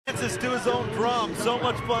this to his own drum. So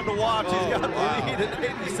much fun to watch. He's got the lead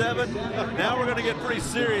at 87. Now we're going to get pretty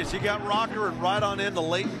serious. You got Rocker and right on into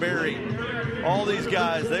Leighton Berry. All these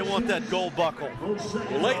guys, they want that gold buckle.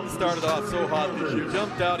 Well, Leighton started off so hot this year.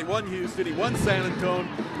 Jumped out. He won Houston. He won San Antonio.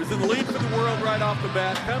 He was in the lead for the world right off the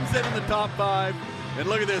bat. Comes in the top 5. And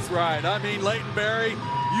look at this ride. I mean, Leighton Berry,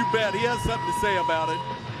 you bet he has something to say about it.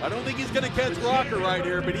 I don't think he's going to catch Rocker right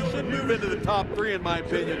here, but he should move into the top 3, in my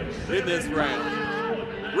opinion, in this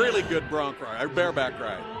round. Really good bronc ride, or bareback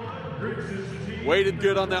ride. Waited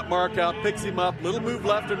good on that mark out, picks him up, little move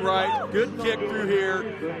left and right, good kick through here,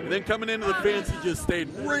 and then coming into the fence, he just stayed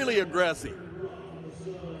really aggressive.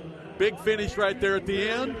 Big finish right there at the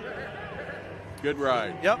end. Good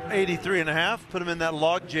ride. Yep, 83.5. Put him in that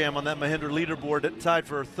log jam on that Mahindra leaderboard that tied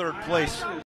for 3rd place.